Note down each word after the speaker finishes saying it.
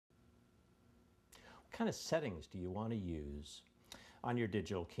kind of settings do you want to use on your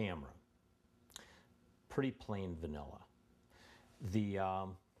digital camera? Pretty plain vanilla.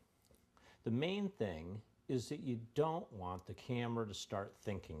 The main thing is that you don't want the camera to start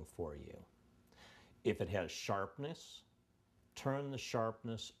thinking for you. If it has sharpness, turn the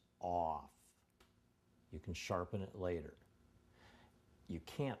sharpness off. You can sharpen it later. You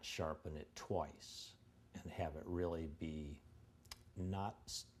can't sharpen it twice and have it really be not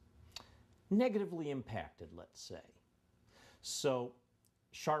negatively impacted, let's say. So,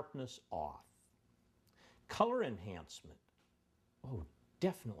 sharpness off. Color enhancement. Oh,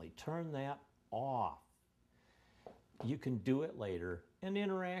 definitely turn that off. You can do it later and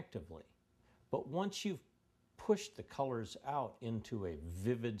interactively. But once you've pushed the colors out into a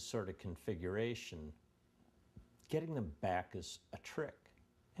vivid sort of configuration, getting them back is a trick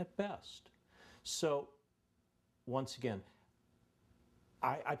at best. So once again,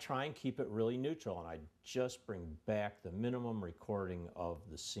 I try and keep it really neutral, and I just bring back the minimum recording of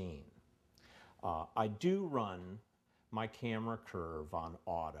the scene. I do run my camera curve on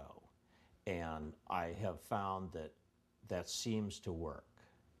auto, and I have found that that seems to work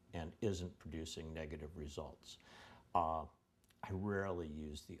and isn't producing negative results. I rarely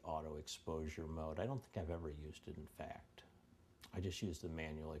use the auto exposure mode. I don't think I've ever used it, in fact. I just use the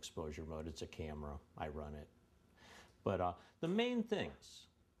manual exposure mode. It's a camera. I run it. But the main things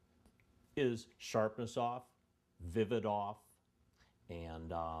is sharpness off, vivid off,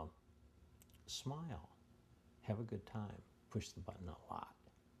 and smile. Have a good time. Push the button a lot.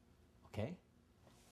 Okay?